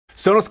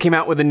Sonos came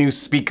out with a new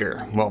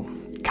speaker. Well,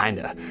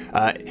 kinda.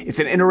 It's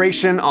an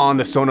iteration on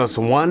the Sonos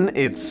One,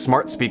 its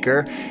smart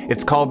speaker.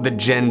 It's called the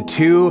Gen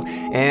 2,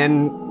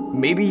 and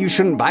maybe you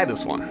shouldn't buy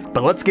this one.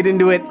 But let's get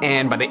into it,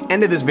 and by the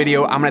end of this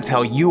video, I'm gonna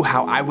tell you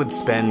how I would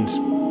spend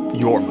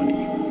your money.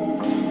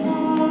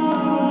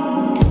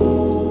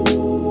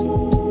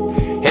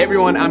 Hey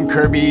everyone, I'm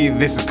Kirby,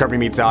 this is Kirby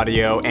Meets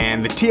Audio,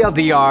 and the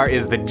TLDR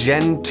is the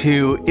Gen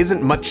 2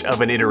 isn't much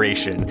of an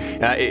iteration.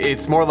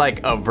 It's more like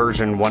a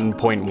version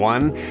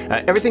 1.1.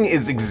 Everything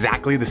is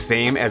exactly the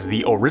same as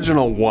the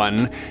original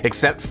one,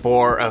 except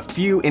for a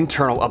few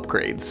internal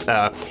upgrades.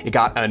 It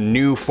got a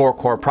new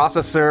 4-core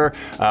processor,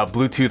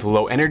 Bluetooth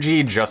low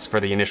energy just for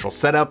the initial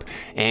setup,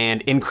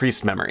 and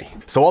increased memory.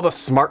 So all the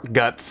smart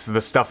guts,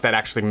 the stuff that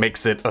actually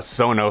makes it a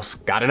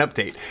Sonos, got an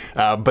update.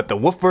 But the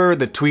woofer,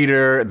 the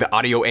tweeter, the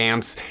audio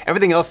amps,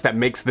 everything else that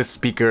makes this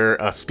speaker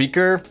a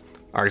speaker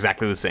are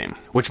exactly the same.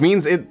 Which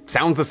means it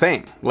sounds the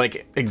same,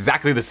 like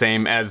exactly the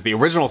same as the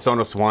original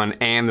Sonos One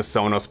and the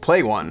Sonos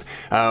Play One,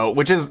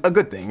 which is a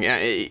good thing.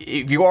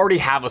 If you already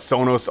have a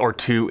Sonos or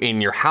two in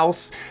your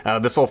house,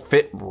 this will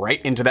fit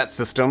right into that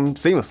system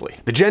seamlessly.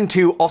 The Gen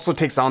 2 also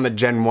takes on the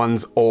Gen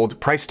 1's old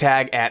price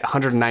tag at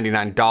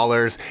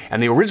 $199,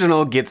 and the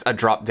original gets a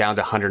drop down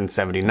to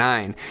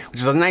 $179, which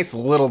is a nice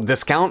little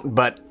discount,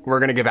 but we're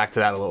gonna get back to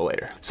that a little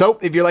later. So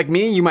if you're like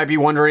me, you might be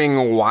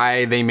wondering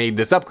why they made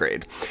this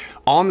upgrade.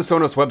 On the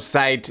Sonos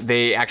website,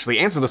 they actually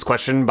answer this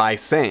question by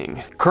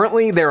saying,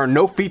 currently there are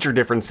no feature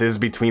differences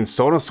between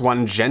Sonos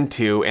One Gen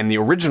 2 and the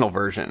original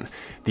version.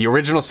 The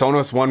original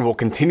Sonos One will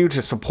continue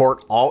to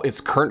support all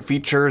its current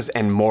features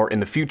and more in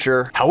the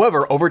future.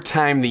 However, over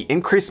time, the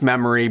increased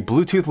memory,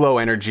 Bluetooth low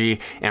energy,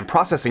 and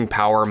processing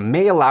power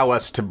may allow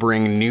us to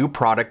bring new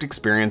product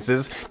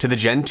experiences to the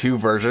Gen 2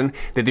 version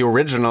that the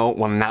original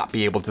will not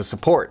be able to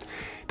support.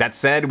 That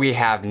said, we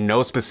have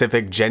no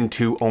specific Gen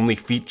 2 only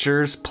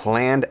features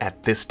planned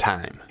at this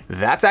time.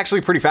 That's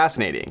actually pretty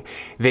fascinating.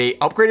 They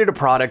upgraded a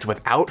product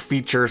without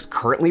features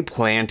currently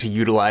planned to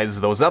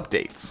utilize those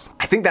updates.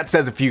 I think that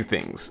says a few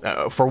things.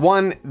 For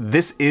one,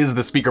 this is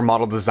the speaker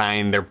model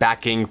design they're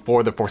backing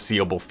for the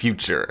foreseeable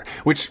future,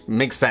 which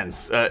makes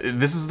sense.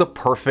 This is the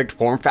perfect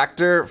form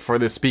factor for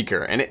this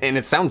speaker, and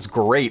it sounds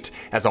great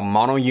as a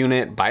mono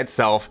unit by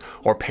itself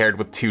or paired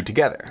with two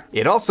together.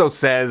 It also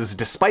says,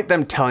 despite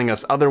them telling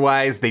us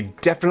otherwise, they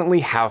definitely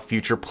have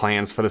future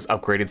plans for this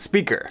upgraded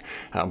speaker.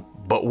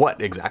 But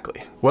what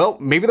exactly? Well,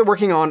 maybe they're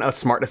working on a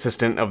smart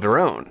assistant of their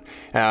own.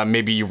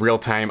 Maybe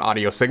real-time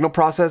audio signal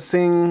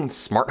processing,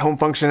 smart home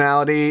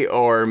functionality,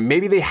 or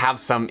maybe they have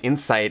some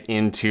insight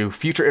into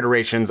future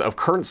iterations of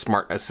current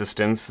smart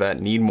assistants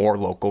that need more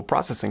local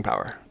processing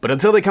power. But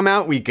until they come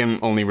out, we can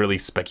only really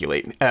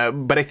speculate.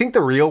 But I think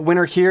the real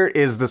winner here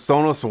is the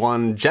Sonos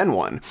One Gen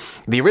 1.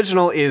 The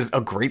original is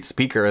a great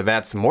speaker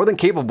that's more than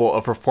capable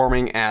of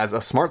performing as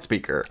a smart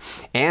speaker,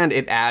 and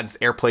it adds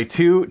AirPlay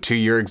 2 to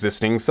your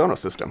existing Sonos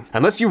system.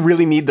 Unless you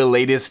really need the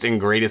latest and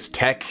greatest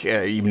tech,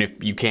 even if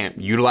you can't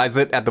utilize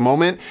it at the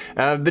moment,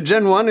 the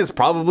Gen 1 is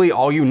probably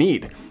all you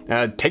need.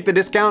 Take the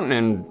discount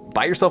and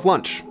buy yourself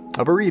lunch.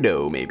 A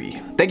burrito,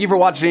 maybe. Thank you for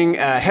watching.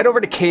 Head over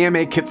to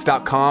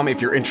kmakits.com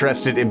if you're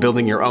interested in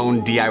building your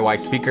own DIY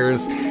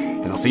speakers,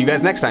 and I'll see you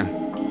guys next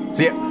time.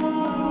 See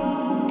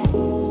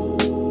ya.